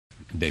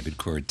David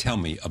Coord, tell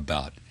me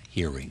about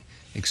hearing.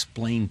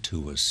 Explain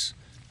to us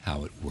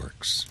how it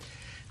works.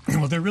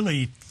 Well, there are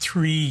really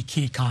three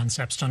key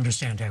concepts to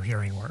understand how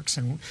hearing works.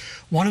 And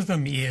one of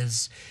them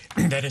is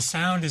that as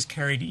sound is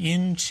carried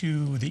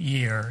into the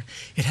ear,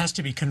 it has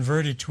to be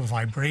converted to a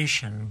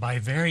vibration by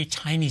very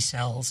tiny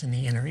cells in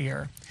the inner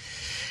ear.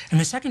 And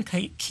the second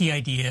key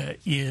idea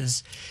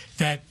is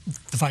that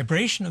the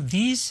vibration of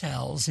these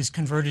cells is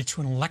converted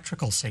to an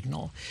electrical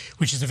signal,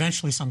 which is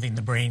eventually something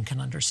the brain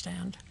can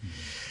understand.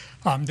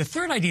 The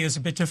third idea is a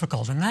bit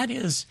difficult, and that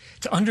is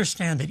to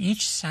understand that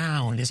each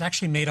sound is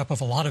actually made up of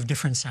a lot of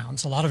different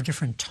sounds, a lot of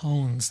different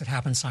tones that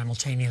happen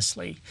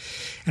simultaneously.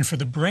 And for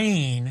the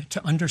brain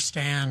to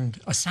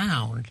understand a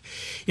sound,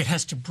 it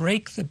has to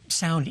break the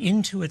sound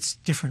into its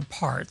different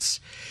parts,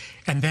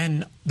 and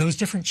then those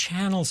different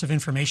channels of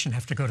information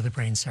have to go to the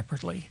brain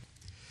separately.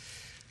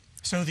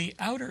 So the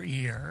outer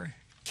ear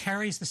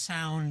carries the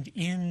sound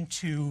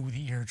into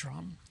the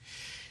eardrum.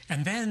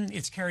 And then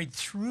it's carried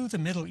through the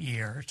middle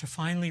ear to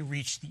finally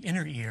reach the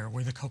inner ear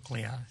where the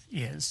cochlea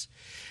is.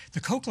 The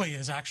cochlea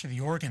is actually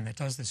the organ that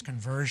does this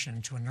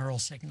conversion to a neural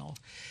signal.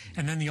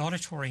 And then the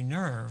auditory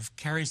nerve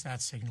carries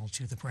that signal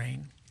to the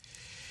brain.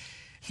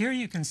 Here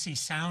you can see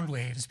sound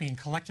waves being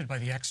collected by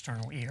the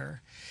external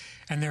ear,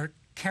 and they're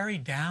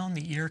carried down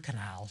the ear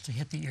canal to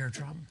hit the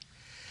eardrum.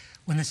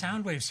 When the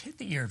sound waves hit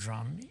the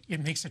eardrum, it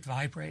makes it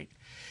vibrate.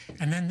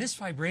 And then this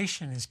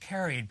vibration is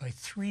carried by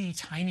three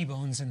tiny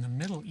bones in the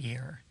middle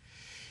ear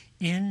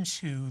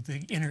into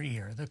the inner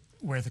ear,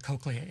 where the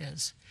cochlea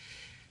is.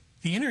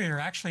 The inner ear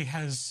actually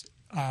has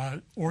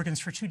organs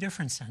for two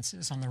different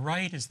senses. On the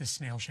right is the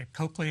snail-shaped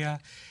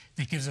cochlea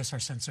that gives us our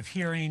sense of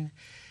hearing,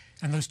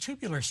 and those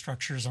tubular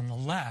structures on the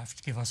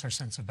left give us our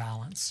sense of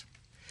balance.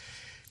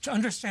 To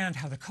understand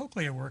how the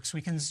cochlea works,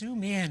 we can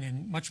zoom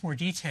in much more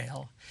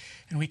detail,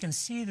 and we can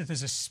see that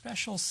there's a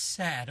special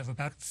set of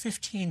about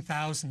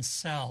 15,000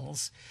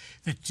 cells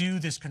that do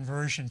this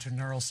conversion to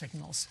neural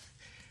signals.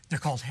 They're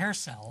called hair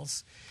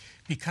cells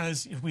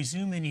because if we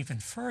zoom in even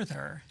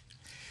further,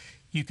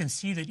 you can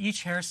see that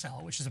each hair cell,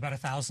 which is about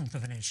 1,000th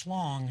of an inch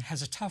long,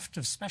 has a tuft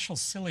of special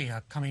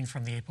cilia coming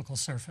from the apical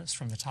surface,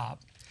 from the top.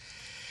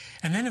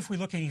 And then if we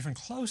look even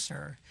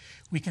closer,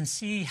 we can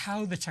see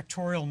how the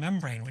tectorial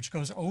membrane, which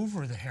goes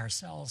over the hair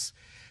cells,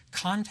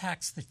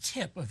 contacts the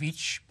tip of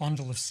each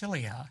bundle of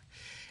cilia.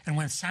 And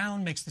when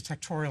sound makes the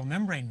tectorial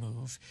membrane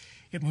move,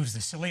 it moves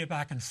the cilia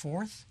back and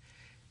forth.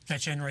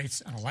 That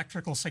generates an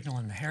electrical signal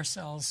in the hair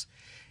cells,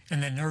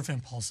 and then nerve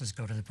impulses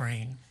go to the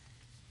brain.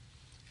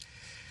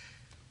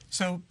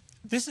 So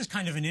this is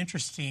kind of an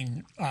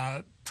interesting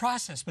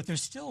process, but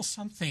there's still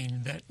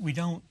something that we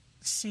don't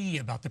see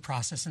about the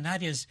process, and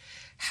that is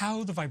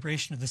how the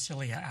vibration of the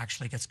cilia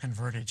actually gets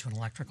converted to an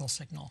electrical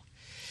signal.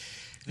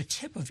 The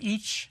tip of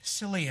each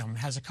cilium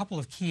has a couple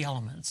of key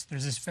elements.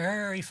 There's this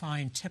very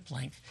fine tip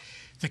link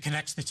that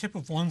connects the tip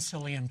of one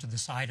cilium to the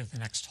side of the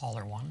next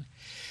taller one.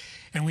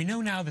 And we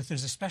know now that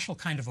there's a special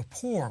kind of a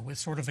pore with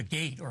sort of a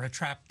gate or a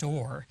trap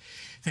door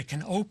that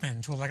can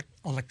open to let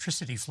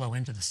electricity flow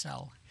into the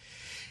cell.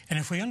 And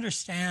if we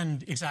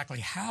understand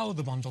exactly how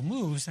the bundle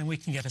moves, then we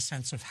can get a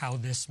sense of how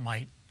this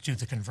might do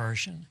the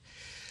conversion.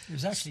 It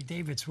was actually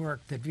David's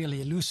work that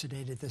really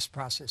elucidated this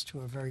process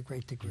to a very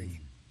great degree.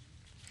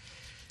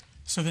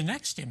 So the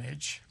next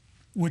image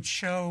would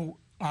show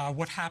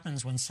what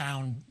happens when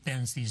sound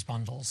bends these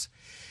bundles.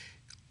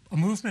 A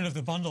movement of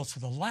the bundle to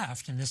the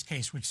left, in this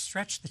case, would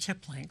stretch the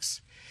tip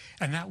links,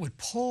 and that would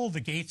pull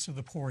the gates of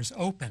the pores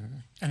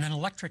open, and then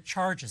electric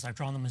charges, I've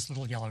drawn them as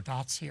little yellow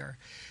dots here,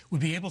 would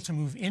be able to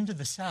move into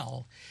the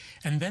cell,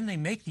 and then they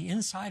make the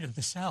inside of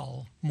the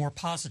cell more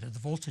positive, the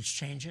voltage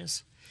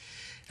changes.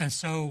 And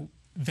so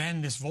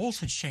then this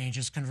voltage change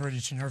is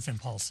converted to nerve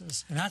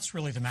impulses, and that's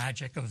really the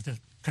magic of the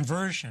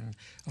conversion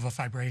of a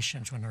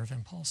vibration to a nerve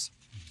impulse.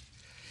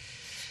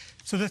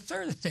 So the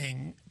third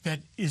thing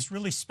that is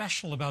really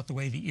special about the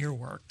way the ear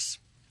works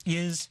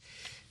is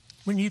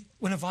when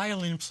a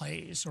violin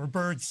plays or a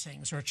bird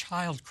sings or a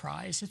child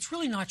cries, it's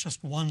really not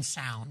just one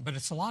sound, but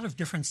it's a lot of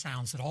different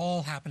sounds that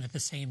all happen at the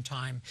same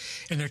time,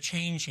 and they're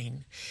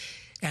changing.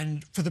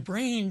 And for the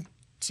brain,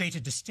 say,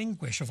 to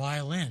distinguish a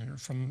violin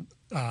from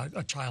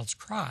a child's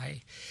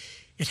cry,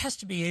 it has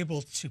to be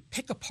able to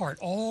pick apart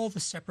all the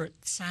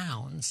separate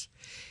sounds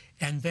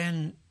and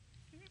then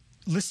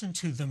listen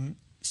to them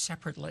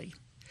separately.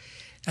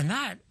 And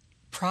that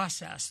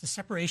process, the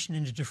separation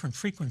into different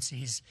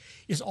frequencies,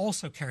 is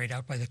also carried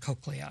out by the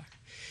cochlea.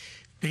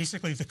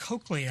 Basically, the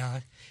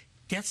cochlea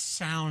gets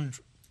sound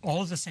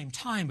all at the same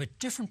time, but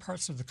different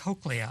parts of the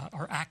cochlea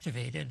are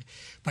activated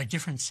by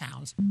different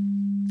sounds.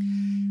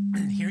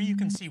 Here you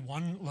can see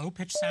one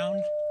low-pitch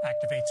sound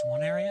activates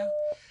one area,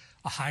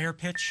 a higher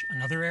pitch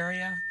another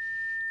area,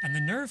 and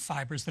the nerve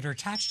fibers that are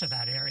attached to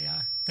that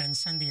area then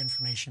send the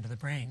information to the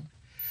brain.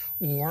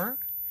 Or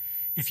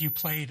if you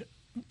played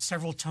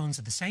several tones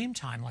at the same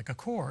time, like a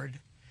chord,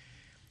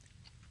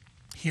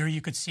 here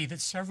you could see that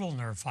several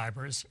nerve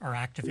fibers are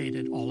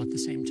activated all at the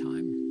same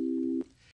time.